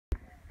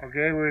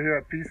Okay, we're here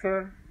at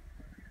Pisa.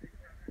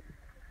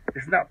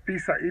 It's not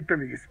Pisa,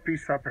 Italy. It's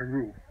Pisa,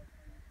 Peru.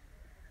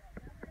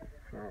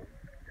 So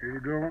here you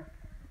go.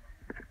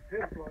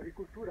 Templo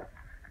Agricultura.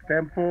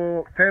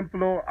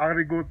 Templo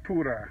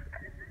Agricultura.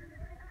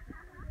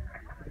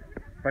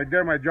 Right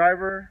there, my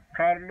driver,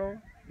 Carlo,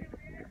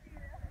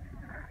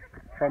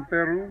 from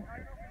Peru.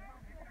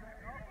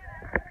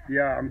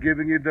 Yeah, I'm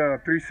giving you the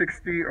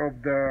 360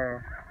 of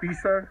the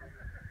Pisa,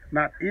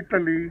 not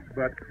Italy,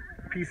 but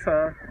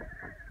Pisa,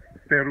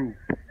 Peru.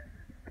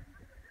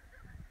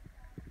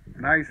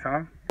 Nice,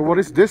 huh? What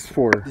is this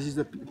for? This is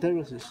the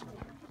terraces.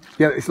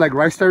 Yeah, it's like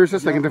rice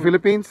terraces, like in the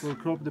Philippines? For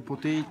crop the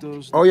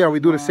potatoes. Oh yeah, we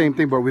do the same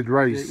thing, but with The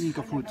rice.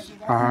 Inca foods.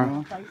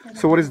 Uh-huh.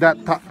 So what is that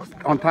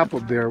on top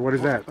of there? What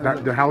is that?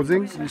 The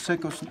housing? The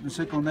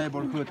second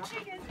neighborhood,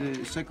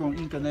 the second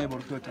Inca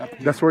neighborhood up here.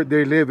 That's where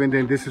they live, and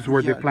then this is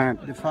where they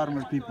plant. The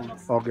farmer people.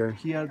 Okay.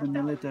 Here the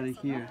military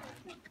here.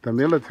 The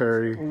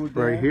military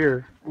right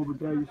here. Over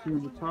there you see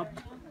on the top.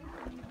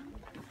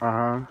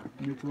 Uh-huh.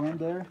 This one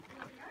there.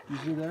 You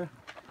see there?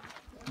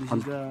 This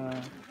is the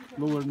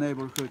lower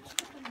neighborhood.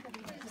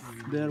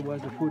 There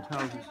was the food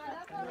houses.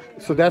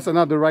 So that's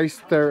another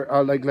rice there,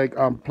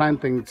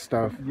 planting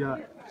stuff. Yeah.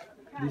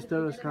 This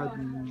terrace had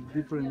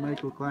different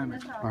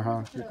microclimates.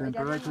 Uh-huh. The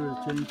temperature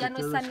changed. Ya no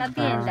está en la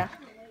tienda.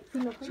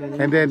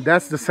 And then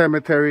that's the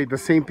cemetery. The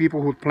same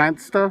people who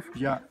plant stuff.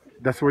 Yeah.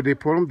 That's where they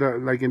put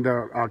them, like in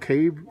the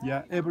cave.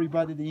 Yeah.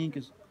 Everybody, the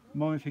Incas,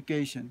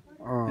 mummification,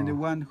 and the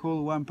one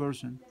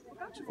person.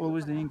 So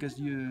always the Incas,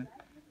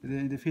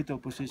 the fetal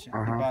position,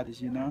 the bodies,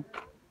 you know.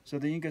 So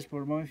the Incas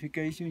for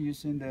mummification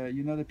using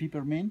the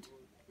peppermint.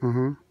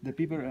 Mm-hmm.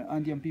 The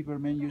Andean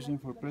peppermint using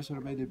for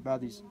preserve the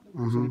bodies.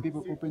 So the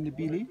people open the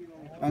belly,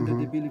 and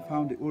the belly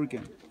found the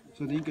organ.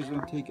 So the Incas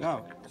don't take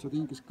out. So the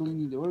Incas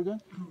cleaning the organ,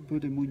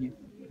 put the muñe.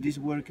 This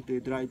work they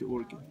dry the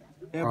organ.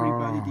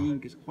 Everybody, the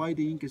Incas. Why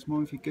the Incas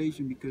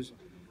mummification? Because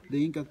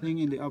the Inca thing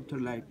in the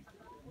afterlife,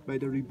 by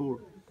the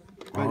reborn.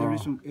 By the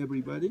reason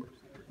everybody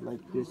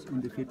like this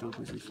in the fetal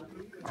position.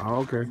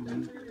 Oh, okay.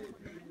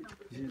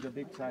 This is the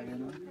big side, you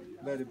know,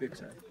 very big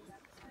side.